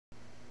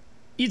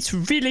It's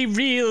really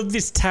real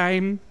this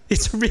time.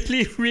 It's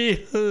really real.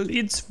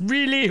 It's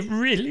really,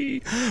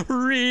 really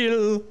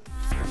real.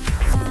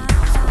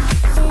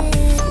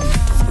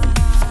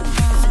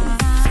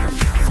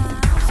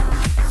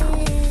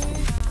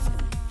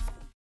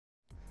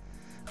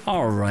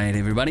 All right,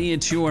 everybody,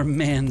 it's your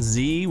man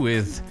Z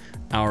with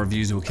Our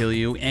Views Will Kill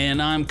You,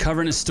 and I'm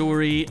covering a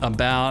story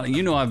about,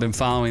 I've been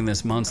following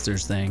this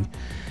Munsters thing,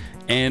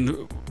 and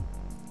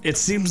it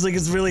seems like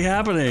it's really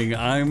happening.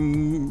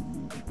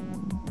 I'm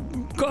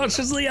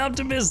cautiously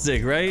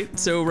optimistic, right?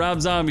 So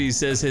Rob Zombie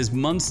says his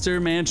Munster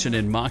mansion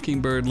in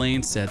Mockingbird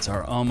Lane sets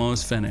are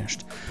almost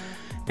finished.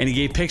 And he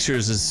gave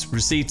pictures as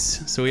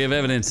receipts, so we have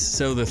evidence.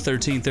 So the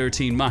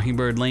 1313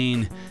 Mockingbird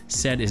Lane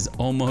set is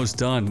almost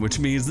done, which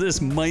means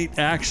this might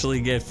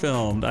actually get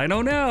filmed. I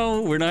don't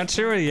know, we're not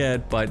sure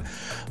yet, but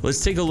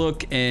let's take a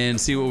look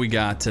and see what we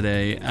got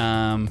today.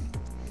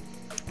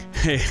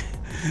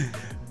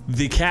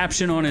 The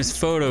caption on his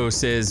photo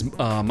says,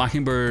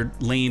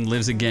 Mockingbird Lane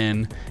lives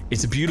again.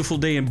 It's a beautiful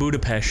day in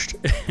Budapest,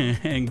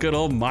 and good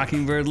old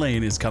Mockingbird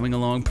Lane is coming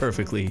along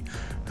perfectly.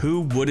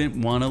 Who wouldn't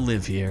want to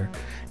live here?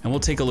 And we'll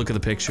take a look at the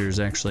pictures,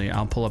 actually.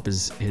 I'll pull up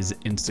his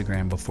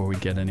Instagram before we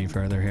get any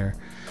further here.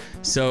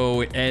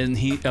 So, and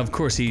he, of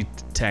course, he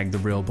tagged the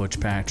real Butch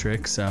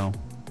Patrick, so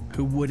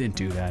who wouldn't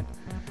do that?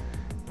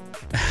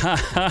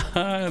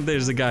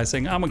 There's a guy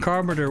saying, I'm a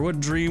carpenter, what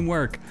dream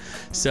work?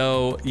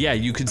 So, yeah,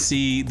 you can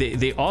see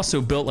they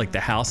also built like the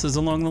houses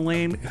along the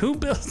lane. Who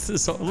built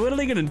this? What are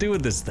they gonna do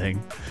with this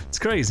thing? It's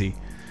crazy.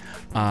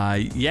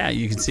 Yeah,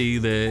 you can see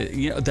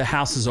the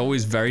house is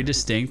always very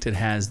distinct. It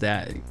has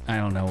that, I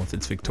don't know if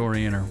it's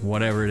Victorian or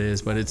whatever it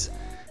is, but it's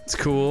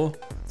cool.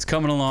 It's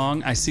coming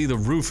along. I see the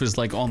roof is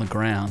like on the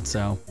ground,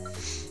 so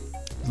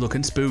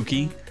looking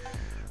spooky.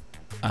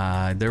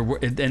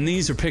 And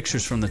these are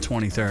pictures from the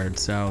 23rd,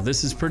 so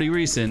this is pretty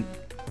recent.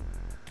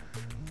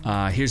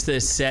 Here's the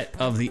set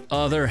of the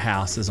other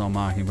houses on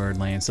Mockingbird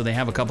Lane. So they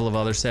have a couple of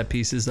other set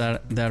pieces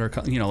that are,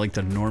 like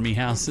the normie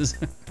houses.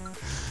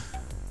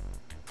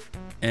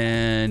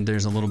 And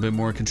there's a little bit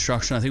more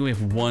construction. I think we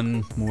have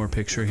one more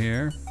picture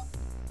here.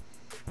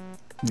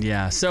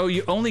 Yeah, so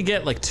you only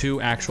get like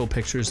 2 actual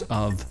pictures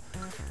of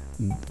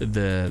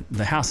the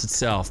house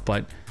itself,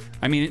 but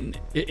I mean,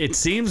 it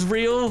seems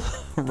real,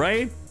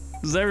 right?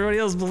 Does everybody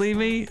else believe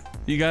me?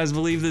 You guys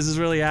believe this is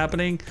really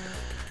happening?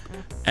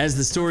 As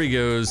the story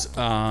goes,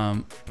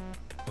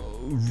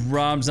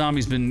 Rob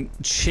Zombie's been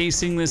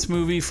chasing this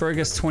movie for, I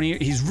guess, 20 years.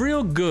 He's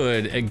real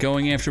good at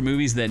going after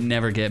movies that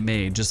never get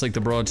made, just like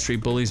the Broad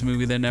Street Bullies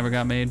movie that never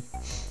got made.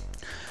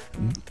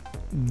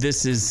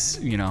 This is,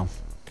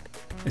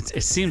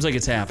 it seems like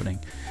it's happening.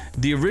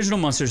 The original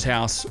Munsters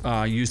house,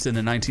 used in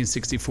the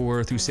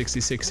 1964 through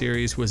 66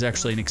 series, was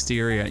actually an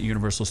exterior at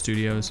Universal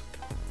Studios.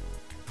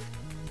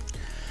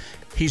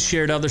 He's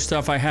shared other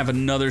stuff. I have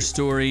another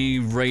story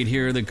right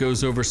here that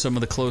goes over some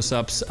of the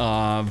close-ups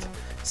of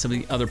some of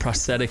the other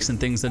prosthetics and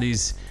things that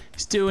he's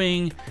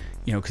doing,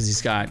 because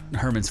he's got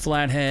Herman's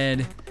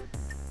flathead.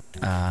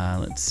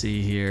 Let's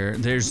see here.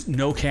 There's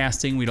no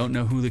casting. We don't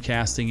know who the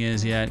casting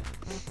is yet,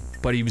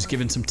 but he was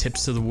given some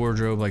tips to the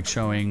wardrobe, like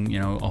showing,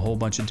 a whole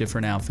bunch of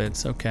different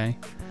outfits. Okay.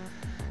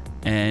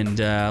 And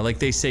like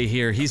they say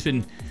here, he's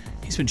been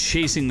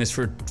chasing this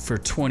for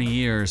 20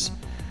 years.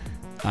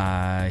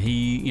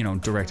 He,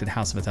 directed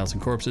House of a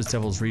Thousand Corpses,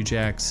 Devil's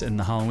Rejects, and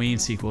the Halloween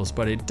sequels,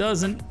 but it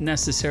doesn't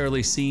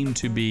necessarily seem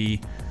to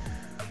be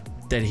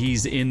that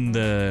he's in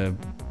the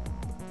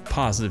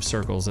positive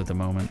circles at the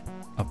moment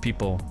of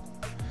people,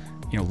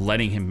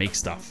 letting him make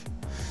stuff.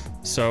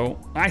 So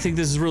I think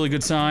this is a really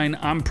good sign.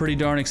 I'm pretty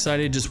darn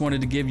excited. Just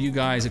wanted to give you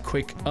guys a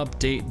quick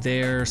update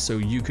there so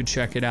you could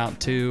check it out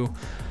too.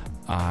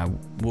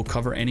 We'll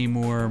cover any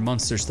more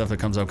Munster stuff that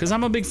comes up because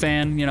I'm a big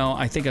fan.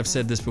 I think I've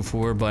said this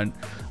before, but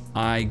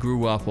I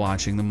grew up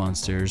watching the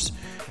Munsters,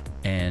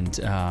 and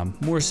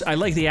I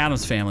like the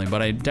Addams Family,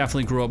 but I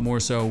definitely grew up more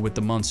so with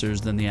the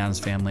Munsters than the Addams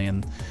Family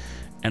and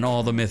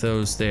all the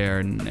mythos there,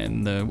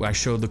 and I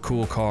showed the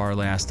cool car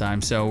last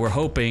time, so we're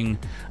hoping.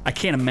 I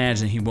can't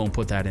imagine he won't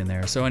put that in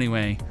there. So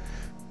anyway,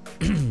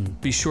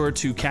 be sure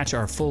to catch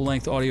our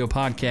full-length audio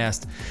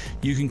podcast.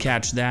 You can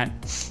catch that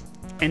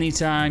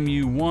anytime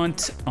you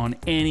want on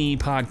any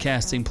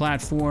podcasting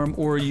platform,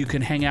 or you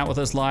can hang out with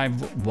us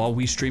live while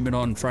we stream it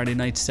on Friday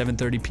nights,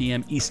 7:30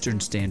 p.m. Eastern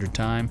Standard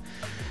Time.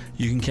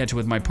 You can catch it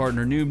with my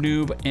partner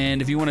Noob,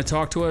 and if you want to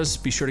talk to us,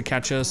 be sure to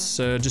catch us.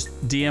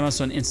 Just DM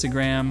us on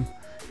Instagram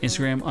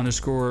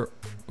 _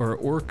 or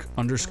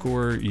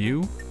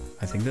orc_u.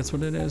 I think that's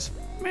what it is.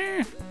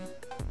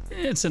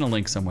 It's in a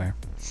link somewhere.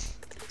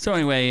 So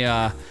anyway,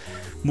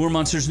 more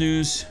Munsters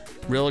news.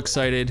 Real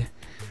excited.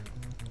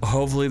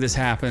 Hopefully this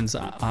happens.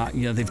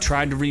 They've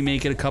tried to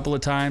remake it a couple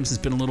of times.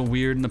 It's been a little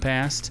weird in the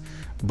past,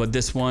 but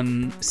this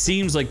one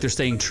seems like they're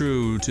staying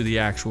true to the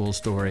actual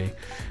story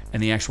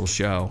and the actual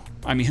show.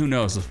 I mean, who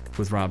knows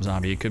with Rob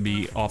Zombie? It could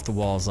be off the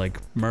walls, like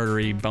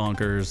murdery,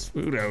 bonkers,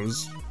 who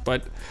knows?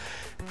 But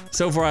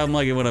so far, I'm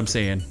liking what I'm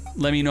seeing.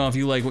 Let me know if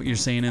you like what you're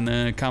seeing in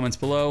the comments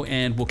below,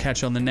 and we'll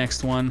catch you on the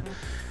next one.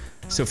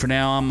 So for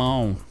now, I'm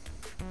on.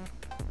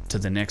 to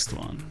the next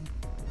one.